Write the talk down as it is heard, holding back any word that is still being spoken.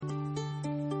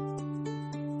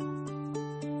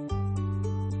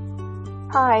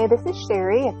Hi, this is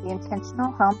Sherry at the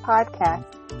Intentional Home Podcast,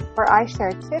 where I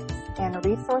share tips and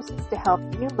resources to help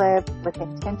you live with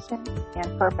intention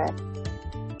and purpose.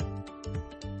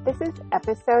 This is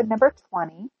episode number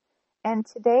 20, and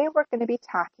today we're going to be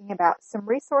talking about some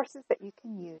resources that you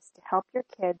can use to help your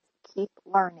kids keep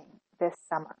learning this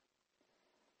summer.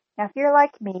 Now, if you're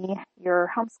like me,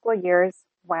 your homeschool year is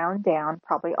wound down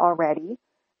probably already,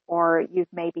 or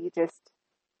you've maybe just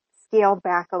scaled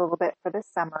back a little bit for the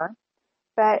summer.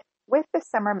 But with the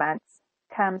summer months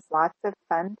comes lots of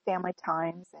fun family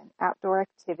times and outdoor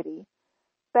activity.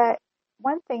 But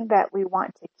one thing that we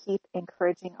want to keep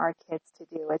encouraging our kids to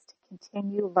do is to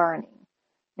continue learning.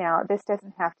 Now, this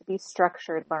doesn't have to be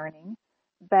structured learning,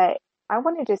 but I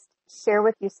want to just share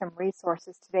with you some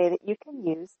resources today that you can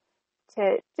use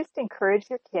to just encourage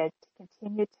your kids to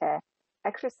continue to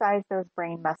exercise those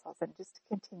brain muscles and just to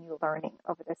continue learning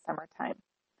over the summertime.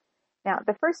 Now,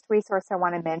 the first resource I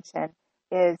want to mention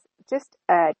is just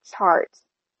a chart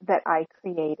that I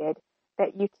created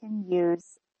that you can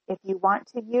use if you want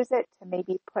to use it to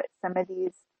maybe put some of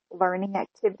these learning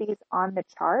activities on the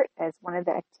chart as one of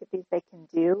the activities they can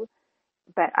do.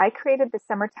 But I created the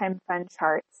summertime fun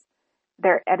charts.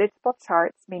 They're editable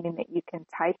charts, meaning that you can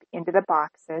type into the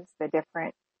boxes the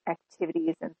different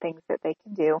activities and things that they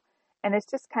can do. And it's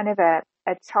just kind of a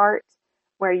chart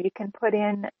where you can put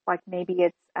in, like maybe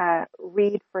it's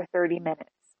read for 30 minutes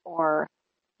or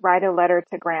write a letter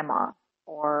to grandma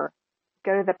or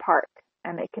go to the park.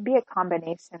 And it can be a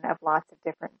combination of lots of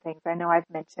different things. I know I've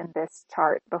mentioned this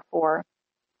chart before,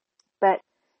 but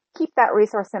keep that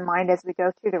resource in mind as we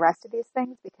go through the rest of these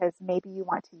things, because maybe you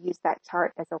want to use that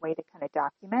chart as a way to kind of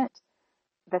document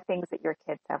the things that your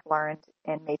kids have learned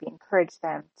and maybe encourage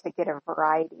them to get a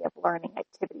variety of learning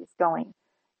activities going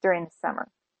during the summer.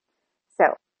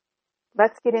 So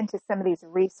let's get into some of these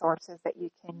resources that you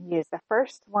can use. The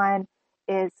first one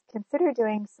is consider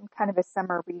doing some kind of a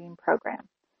summer reading program.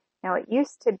 Now, it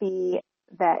used to be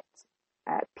that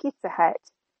Pizza Hut,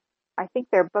 I think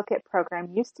their Book It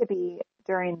program used to be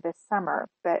during the summer,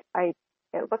 but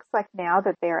it looks like now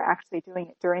that they are actually doing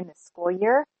it during the school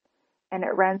year, and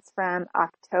it runs from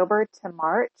October to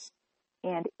March.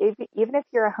 And even if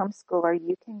you're a homeschooler,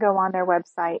 you can go on their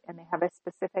website and they have a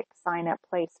specific sign-up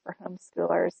place for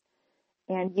homeschoolers.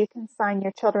 And you can sign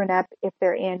your children up if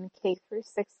they're in K through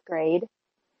 6th grade.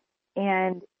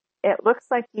 And it looks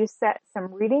like you set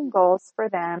some reading goals for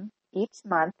them each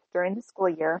month during the school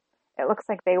year. It looks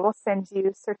like they will send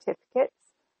you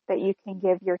certificates that you can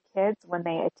give your kids when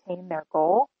they attain their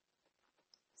goal.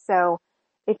 So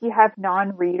if you have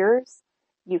non-readers,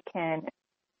 you can,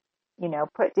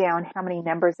 put down how many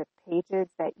numbers of pages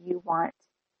that you want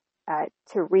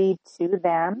to read to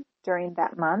them during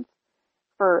that month.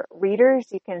 For readers,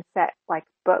 you can set like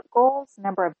book goals,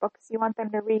 number of books you want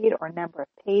them to read, or number of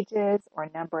pages, or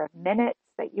number of minutes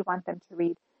that you want them to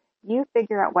read. You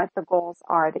figure out what the goals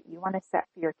are that you want to set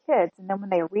for your kids. And then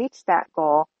when they reach that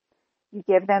goal, you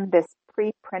give them this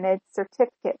pre-printed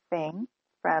certificate thing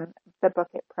from the Book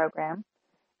It program.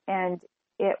 And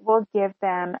it will give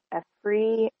them a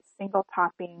free single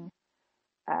topping,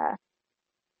 what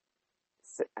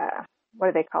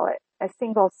do they call it? A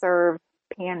single serve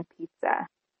pan pizza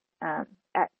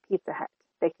at Pizza Hut.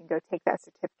 They can go take that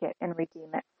certificate and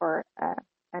redeem it for a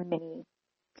mini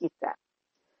pizza.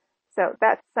 So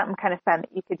that's something kind of fun that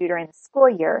you could do during the school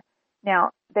year. Now,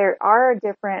 there are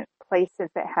different places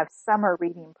that have summer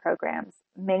reading programs.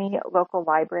 Many local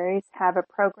libraries have a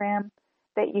program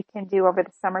that you can do over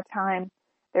the summertime.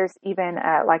 There's even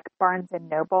like Barnes &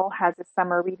 Noble has a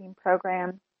summer reading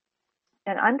program.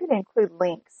 And I'm going to include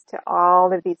links to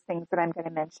all of these things that I'm going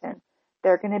to mention.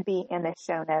 They're going to be in the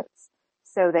show notes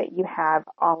so that you have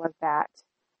all of that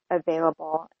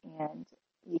available, and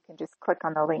you can just click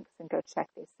on the links and go check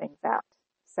these things out.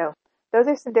 So those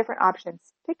are some different options.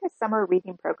 Pick a summer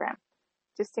reading program,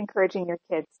 just encouraging your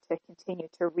kids to continue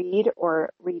to read or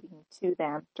reading to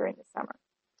them during the summer.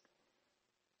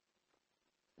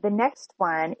 The next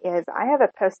one is I have a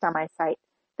post on my site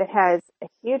that has a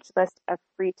huge list of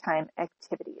free time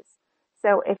activities.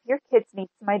 So if your kids need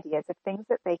some ideas of things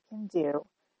that they can do,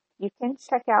 you can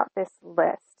check out this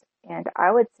list. And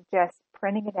I would suggest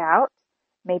printing it out,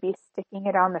 maybe sticking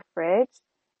it on the fridge,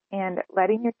 and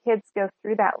letting your kids go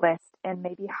through that list and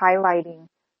maybe highlighting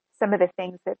some of the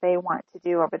things that they want to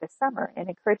do over the summer and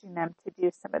encouraging them to do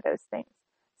some of those things.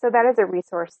 So that is a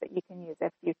resource that you can use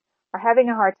if you are having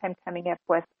a hard time coming up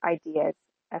with ideas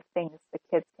of things the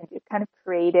kids can do, kind of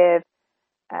creative,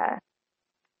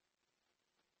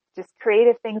 just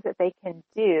creative things that they can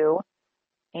do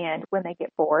and when they get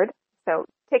bored. So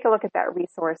take a look at that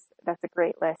resource. That's a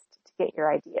great list to get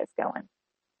your ideas going.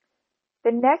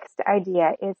 The next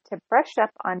idea is to brush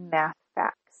up on math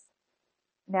facts.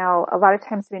 Now, a lot of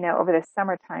times we know over the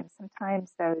summertime,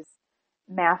 sometimes those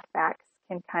math facts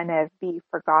can kind of be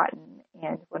forgotten.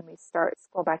 And when we start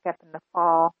school back up in the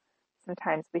fall,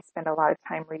 sometimes we spend a lot of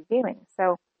time reviewing.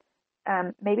 So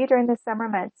maybe during the summer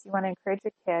months, you want to encourage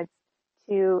your kids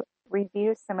to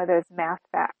review some of those math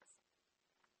facts.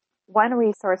 One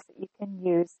resource that you can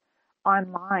use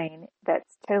online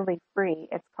that's totally free,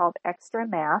 it's called Extra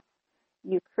Math.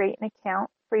 You create an account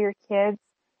for your kids,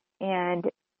 and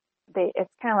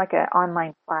it's kind of like an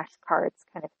online flashcards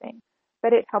kind of thing.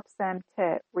 But it helps them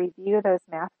to review those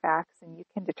math facts, and you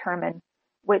can determine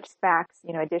which facts,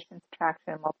 addition,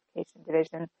 subtraction, multiplication,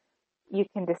 division, you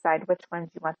can decide which ones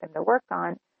you want them to work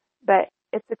on. But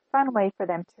it's a fun way for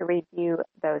them to review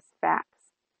those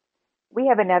facts. We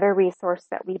have another resource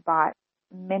that we bought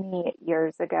many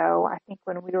years ago, I think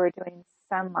when we were doing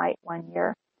Sunlight one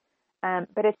year.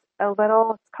 But it's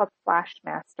called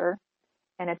Flashmaster,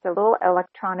 and it's a little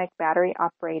electronic battery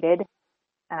operated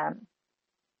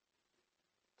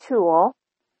tool,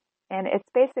 and it's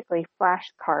basically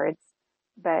flashcards,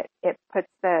 but it puts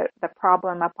the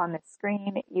problem up on the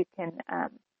screen. You can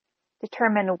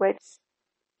determine which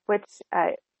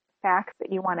facts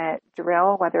that you want to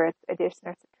drill, whether it's addition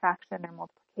or subtraction or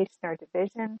multiplication or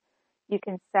division. You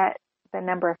can set the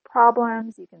number of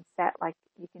problems. You can set,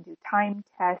 you can do time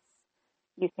tests.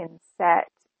 You can set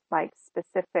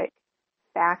specific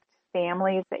fact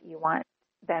families that you want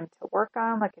them to work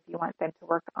on. Like if you want them to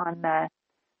work on the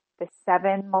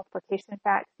 7 multiplication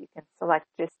facts, you can select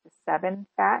just the 7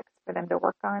 facts for them to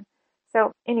work on.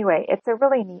 So anyway, it's a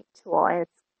really neat tool, and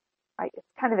it's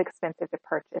kind of expensive to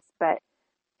purchase, but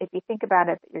if you think about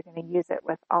it, that you're going to use it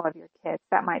with all of your kids,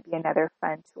 that might be another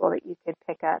fun tool that you could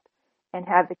pick up and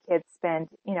have the kids spend,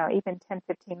 even 10,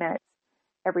 15 minutes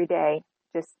every day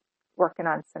just working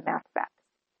on some math facts.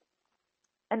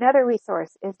 Another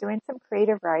resource is doing some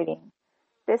creative writing.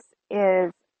 This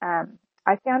is,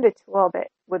 I found a tool that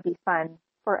would be fun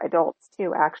for adults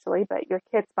too, actually, but your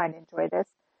kids might enjoy this.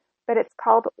 But it's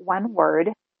called One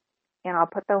Word, and I'll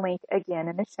put the link again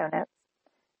in the show notes.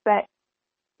 But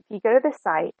if you go to the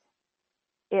site,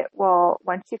 it will,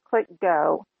 once you click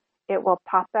go, it will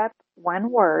pop up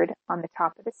one word on the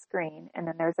top of the screen, and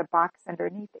then there's a box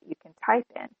underneath that you can type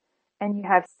in. And you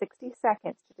have 60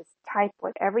 seconds to just type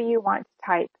whatever you want to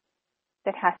type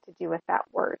that has to do with that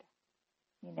word.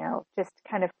 Just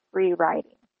kind of free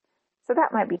writing. So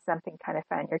that might be something kind of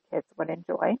fun your kids would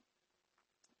enjoy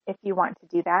if you want to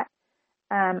do that.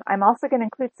 I'm also going to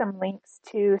include some links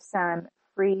to some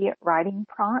free writing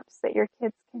prompts that your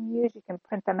kids can use. You can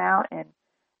print them out and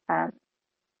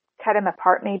cut them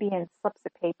apart maybe in slips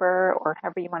of paper, or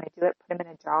however you want to do it, put them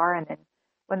in a jar, and then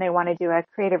when they want to do a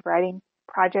creative writing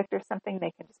project or something,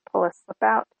 they can just pull a slip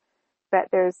out. But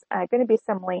there's going to be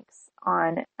some links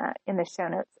in the show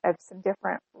notes of some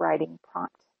different writing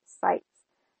prompt sites.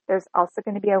 There's also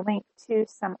going to be a link to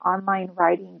some online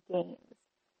writing games.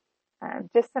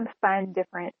 Just some fun,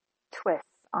 different twists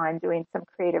on doing some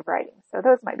creative writing. So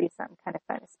those might be some kind of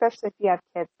fun, especially if you have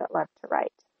kids that love to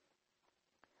write.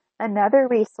 Another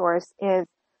resource is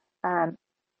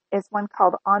one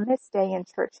called On This Day in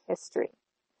Church History.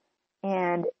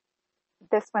 And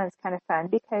this one is kind of fun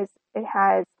because it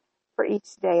has, for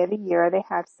each day of the year, they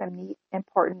have some neat,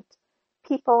 important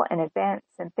people and events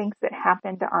and things that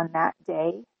happened on that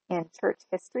day in church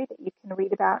history that you can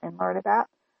read about and learn about.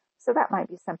 So that might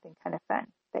be something kind of fun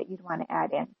that you'd want to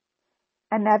add in.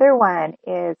 Another one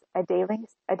is a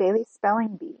daily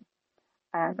spelling bee.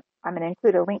 I'm going to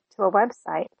include a link to a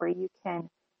website where you can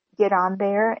get on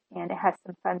there, and it has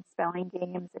some fun spelling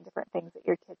games and different things that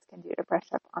your kids can do to brush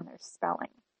up on their spelling.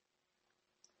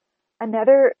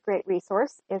 Another great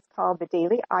resource is called the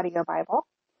Daily Audio Bible,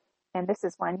 and this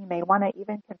is one you may want to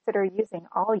even consider using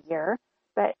all year,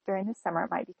 but during the summer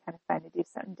it might be kind of fun to do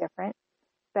something different.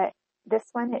 But this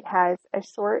one, it has a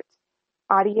short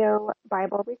audio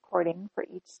Bible recording for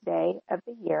each day of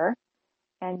the year,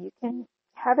 and you can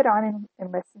have it on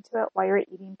and listen to it while you're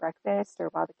eating breakfast or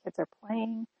while the kids are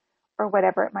playing or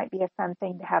whatever. It might be a fun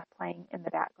thing to have playing in the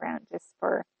background just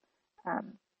for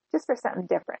something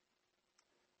different.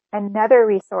 Another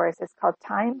resource is called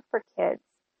Time for Kids,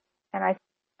 and I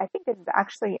think this is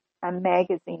actually a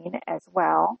magazine as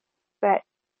well, but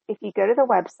if you go to the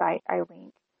website I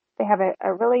link, they have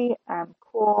a really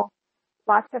cool,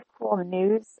 lots of cool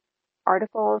news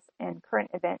articles and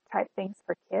current event type things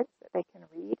for kids that they can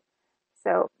read.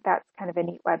 So that's kind of a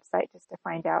neat website just to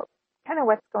find out kind of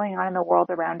what's going on in the world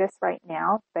around us right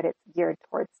now, but it's geared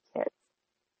towards kids.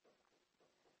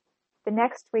 The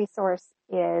next resource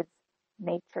is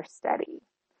Nature Study.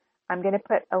 I'm going to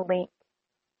put a link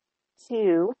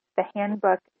to the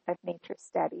Handbook of Nature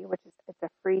Study, which is it's a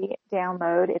free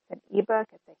download. It's an ebook.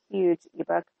 It's a huge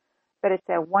ebook, but it's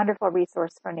a wonderful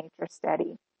resource for nature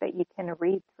study that you can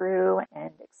read through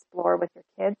and explore with your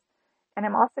kids. And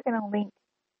I'm also going to link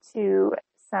to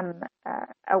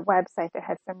a website that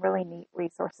has some really neat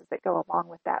resources that go along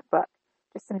with that book.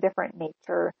 Just some different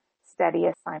nature study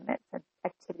assignments and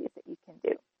activities that you can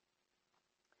do.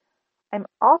 I'm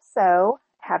also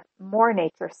have more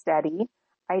nature study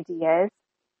ideas.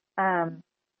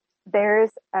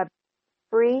 There's a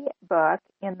free book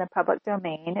in the public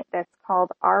domain that's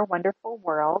called Our Wonderful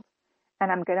World,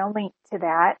 and I'm going to link to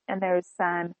that. And there's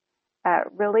some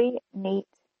really neat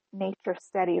nature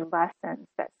study lessons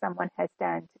that someone has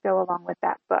done to go along with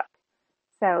that book.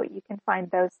 So you can find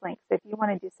those links. If you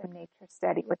want to do some nature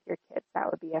study with your kids, that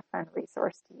would be a fun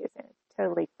resource to use, and it's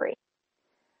totally free.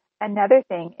 Another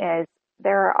thing is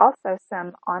there are also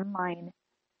some online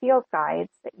field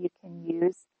guides that you can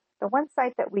use. The one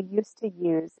site that we used to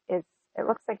use it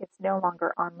looks like it's no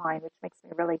longer online, which makes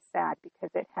me really sad because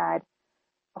it had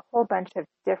a whole bunch of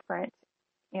different,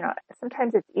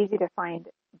 sometimes it's easy to find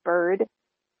bird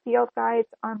field guides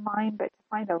online, but to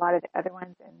find a lot of the other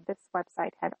ones, and this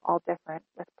website had all different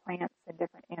with plants and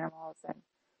different animals. And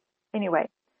anyway,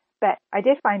 but I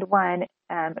did find one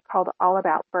called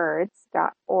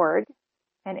allaboutbirds.org,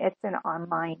 and it's an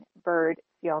online bird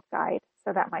field guide.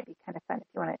 So that might be kind of fun if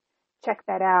you want to check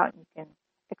that out, and you can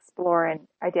explore and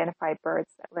identify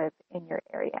birds that live in your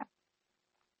area.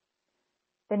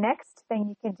 The next thing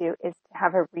you can do is to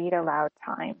have a read aloud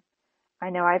time. I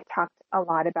know I've talked a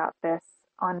lot about this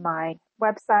on my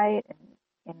website and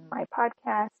in my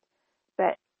podcast,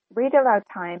 but read aloud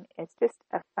time is just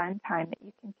a fun time that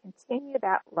you can continue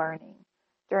that learning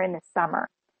during the summer,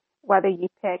 whether you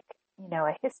pick,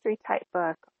 a history type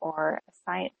book or a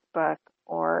science book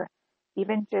or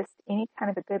even just any kind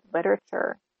of a good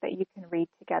literature that you can read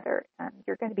together.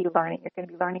 You're going to be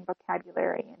learning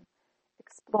vocabulary and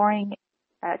exploring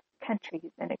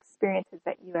countries and experiences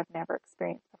that you have never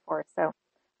experienced before. So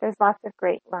there's lots of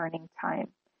great learning time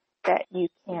that you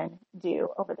can do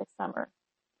over the summer.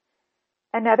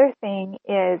 Another thing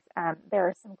is there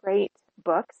are some great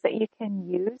books that you can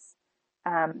use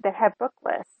that have book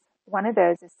lists. One of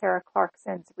those is Sarah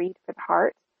Clarkson's Read for the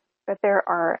Heart, but there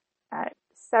are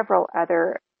several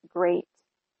other great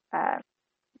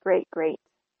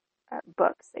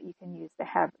books that you can use that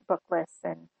have book lists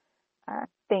and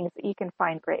things that you can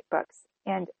find great books.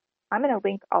 And I'm going to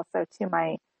link also to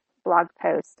my blog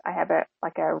post. I have a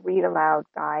read aloud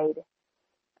guide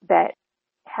that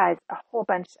has a whole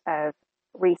bunch of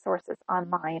resources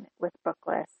online with book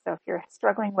lists. So if you're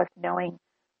struggling with knowing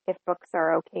if books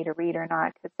are okay to read or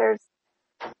not, because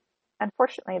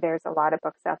unfortunately there's a lot of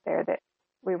books out there that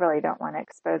we really don't want to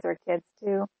expose our kids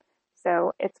to.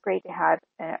 So it's great to have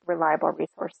a reliable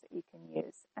resource that you can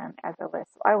use as a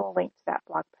list. So I will link to that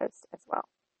blog post as well.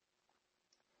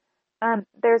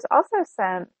 There's also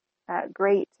some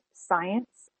great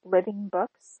science living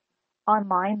books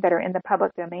online that are in the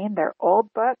public domain. They're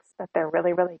old books, but they're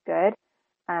really, really good.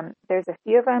 There's a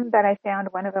few of them that I found.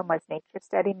 One of them was Nature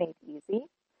Study Made Easy.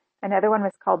 Another one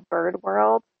was called Bird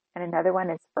World, and another one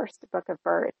is First Book of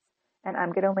Birds. And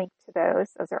I'm going to link to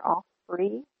those. Those are all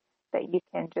free that you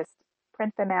can just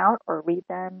print them out or read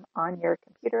them on your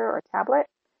computer or tablet.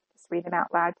 Just read them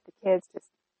out loud to the kids, just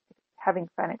having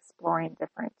fun exploring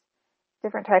different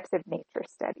types of nature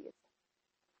studies.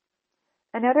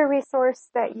 Another resource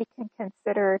that you can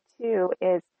consider too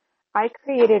is I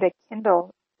created a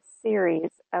Kindle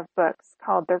series of books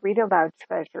called the Read Aloud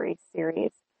Treasury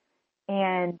series.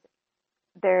 And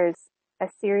there's a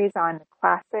series on the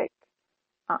classics.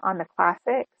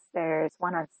 There's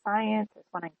one on science. There's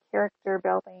one on character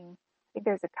building. I think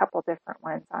there's a couple different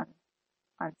ones on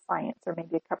science, or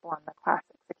maybe a couple on the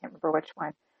classics. I can't remember which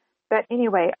one. But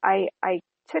anyway, I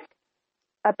took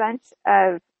a bunch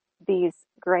of these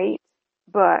great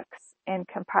books and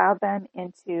compiled them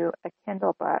into a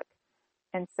Kindle book.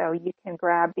 And so you can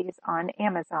grab these on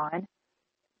Amazon,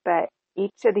 but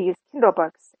each of these Kindle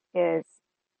books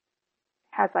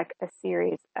has like a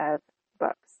series of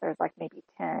books. There's like maybe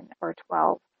 10 or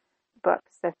 12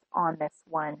 books that's on this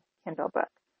one Kindle book.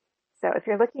 So if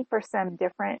you're looking for some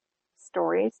different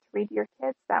stories to read to your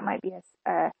kids, that might be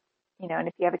and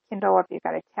if you have a Kindle or if you've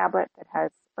got a tablet that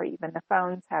has, or even the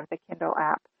phones have the Kindle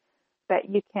app, but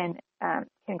you can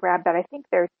grab that. I think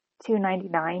they're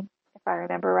 $2.99 if I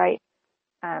remember right.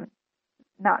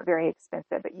 Not very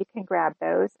expensive, but you can grab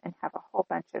those and have a whole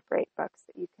bunch of great books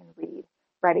that you can read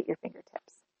right at your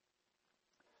fingertips.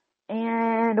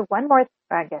 And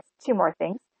two more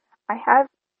things. I have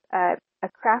a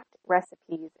craft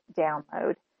recipes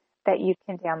download. that you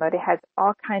can download. It has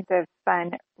all kinds of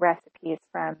fun recipes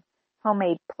from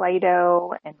homemade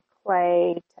Play-Doh and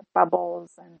clay to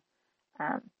bubbles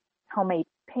and homemade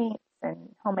paints and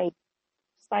homemade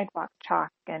sidewalk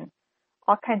chalk and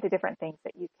all kinds of different things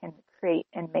that you can create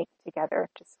and make together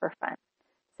just for fun.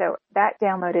 So that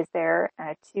download is there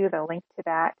too, the link to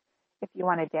that if you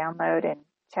want to download and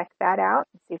check that out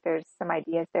and see if there's some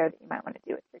ideas there that you might want to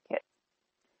do with your kids.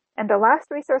 And the last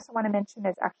resource I want to mention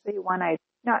is actually one I,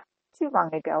 not too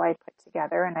long ago, I put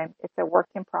together, and it's a work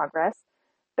in progress,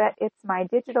 but it's my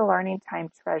digital learning time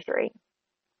treasury.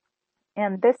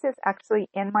 And this is actually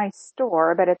in my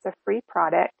store, but it's a free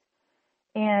product.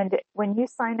 And when you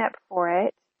sign up for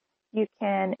it, you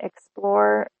can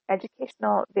explore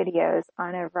educational videos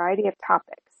on a variety of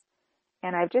topics.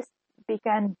 And I've just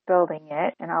begun building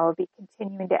it, and I will be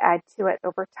continuing to add to it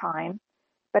over time.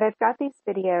 But I've got these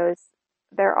videos.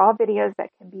 They're all videos that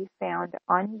can be found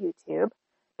on YouTube,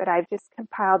 but I've just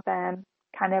compiled them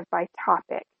kind of by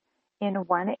topic in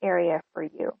one area for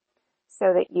you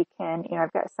so that you can,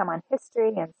 I've got some on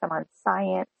history and some on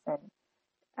science and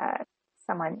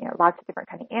some on, lots of different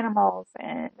kind of animals,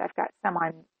 and I've got some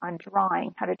on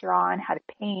drawing, how to draw and how to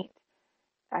paint.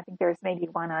 I think there's maybe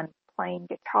one on playing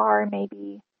guitar,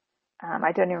 maybe.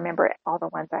 I don't even remember all the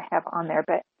ones I have on there,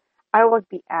 but I will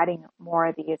be adding more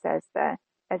of these as the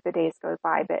days go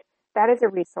by. But that is a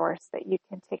resource that you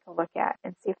can take a look at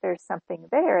and see if there's something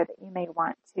there that you may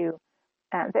want to,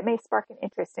 that may spark an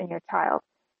interest in your child,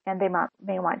 and they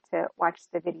may want to watch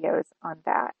the videos on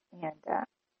that and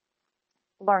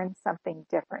learn something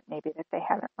different maybe that they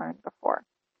haven't learned before.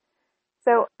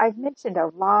 So I've mentioned a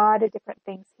lot of different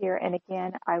things here, and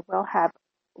again, I will have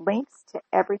links to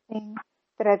everything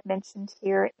that I've mentioned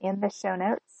here in the show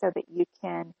notes so that you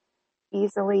can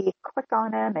easily click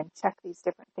on them and check these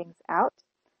different things out.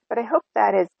 But I hope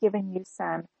that has given you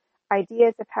some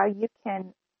ideas of how you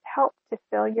can help to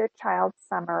fill your child's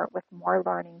summer with more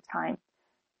learning time.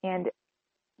 And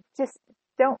just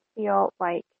don't feel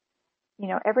like,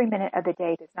 every minute of the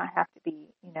day does not have to be,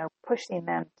 pushing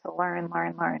them to learn,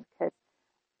 because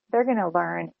they're going to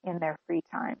learn in their free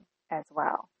time as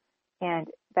well. And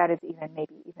that is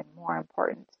maybe even more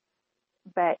important.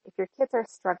 But if your kids are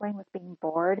struggling with being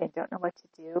bored and don't know what to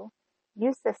do,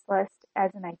 use this list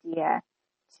as an idea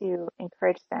to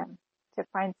encourage them to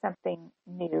find something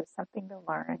new, something to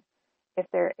learn if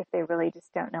they really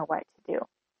just don't know what to do.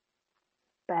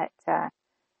 But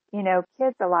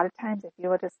kids, a lot of times, if you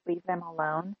will just leave them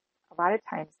alone, a lot of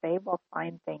times they will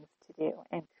find things to do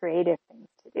and creative things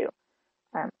to do.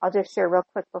 I'll just share real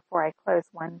quick before I close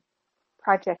one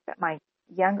project that my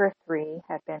younger three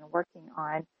have been working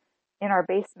on. In our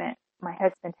basement, my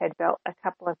husband had built a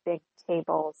couple of big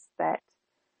tables that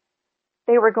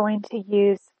they were going to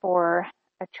use for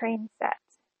a train set.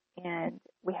 And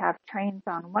we have trains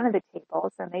on one of the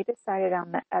tables, and they decided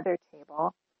on the other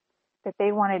table that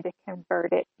they wanted to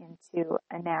convert it into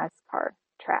a NASCAR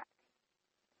track.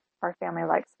 Our family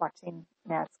likes watching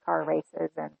NASCAR races,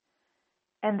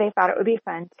 and they thought it would be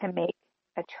fun to make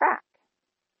a track.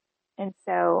 And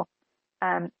so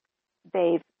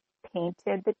they've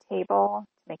painted the table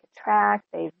to make a track.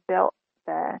 They've built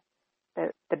the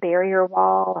barrier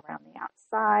wall around the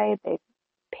outside. They've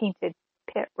painted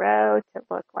pit row to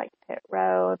look like pit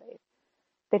row.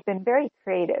 They've been very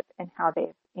creative in how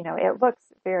they've, it looks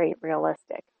very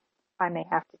realistic. I may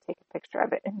have to take a picture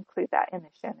of it and include that in the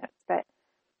show notes.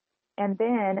 And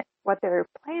then what their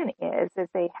plan is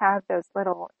they have those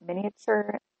little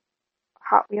miniature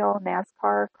Hot Wheel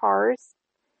NASCAR cars.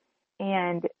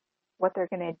 And what they're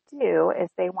going to do is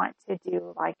they want to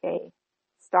do like a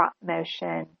stop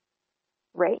motion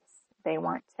race. They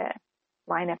want to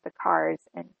line up the cars,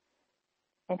 and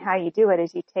how you do it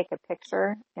is you take a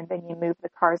picture and then you move the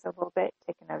cars a little bit,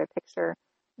 take another picture,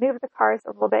 move the cars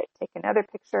a little bit, take another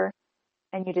picture,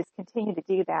 and you just continue to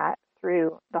do that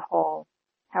through the whole,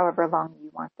 however long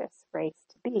you want this race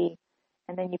to be.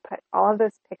 And then you put all of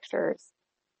those pictures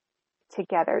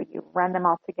together, you run them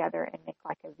all together and make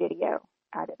like a video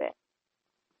out of it.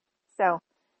 So,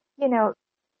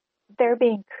 they're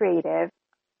being creative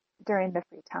during the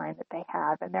free time that they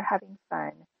have, and they're having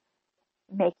fun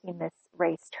making this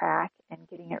racetrack and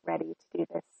getting it ready to do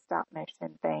this stop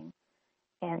motion thing.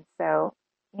 And so,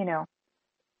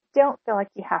 don't feel like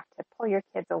you have to pull your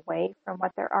kids away from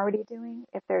what they're already doing.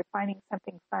 If they're finding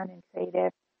something fun and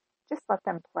creative, just let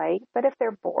them play. But if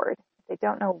they're bored, if they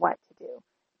don't know what to do,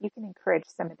 you can encourage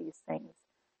some of these things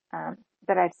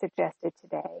that I've suggested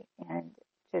today, and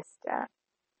just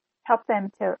help them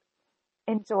to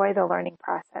enjoy the learning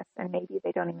process. And maybe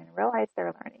they don't even realize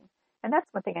they're learning. And that's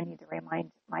one thing I need to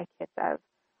remind my kids of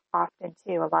often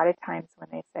too. A lot of times when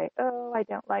they say, oh, I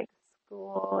don't like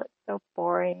school, it's so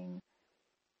boring,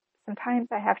 sometimes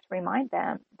I have to remind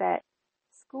them that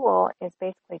school is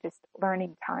basically just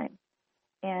learning time.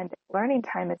 And learning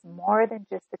time is more than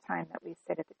just the time that we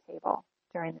sit at the table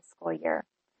during the school year.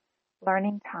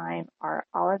 Learning time are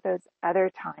all of those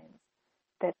other times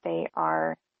that they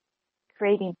are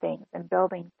creating things and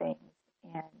building things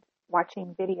and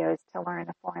watching videos to learn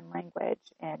a foreign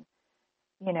language. And,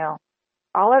 you know,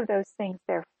 all of those things,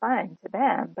 they're fun to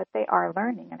them, but they are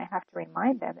learning. And I have to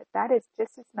remind them that that is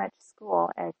just as much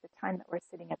school as the time that we're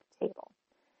sitting at the table.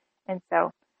 And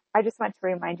so I just want to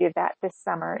remind you of that this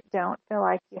summer. Don't feel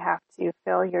like you have to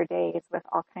fill your days with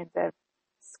all kinds of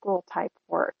school type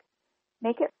work.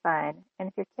 Make it fun. And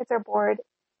if your kids are bored,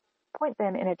 point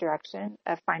them in a direction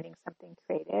of finding something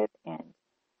creative and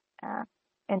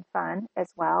fun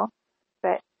as well.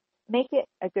 But make it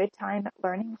a good time.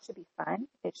 Learning should be fun.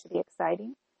 It should be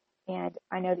exciting. And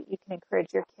I know that you can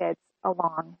encourage your kids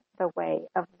along the way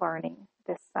of learning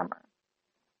this summer.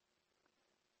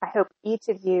 I hope each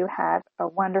of you have a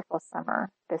wonderful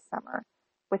summer this summer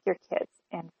with your kids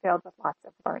and filled with lots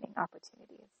of learning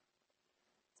opportunities.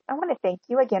 So I want to thank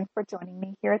you again for joining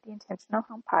me here at the Intentional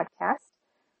Home Podcast.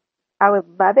 I would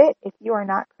love it if you are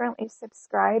not currently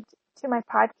subscribed to my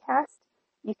podcast.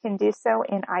 You can do so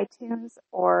in iTunes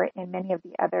or in many of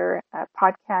the other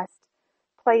podcast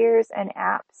players and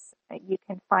apps. You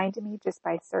can find me just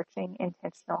by searching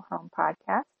Intentional Home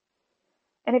Podcast.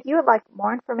 And if you would like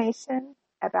more information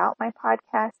about my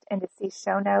podcast and to see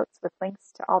show notes with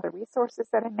links to all the resources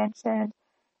that I mentioned,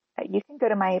 you can go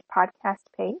to my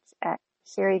podcast page at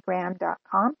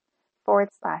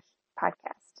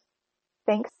sherrygraham.com/podcast.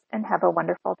 Thanks and have a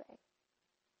wonderful day.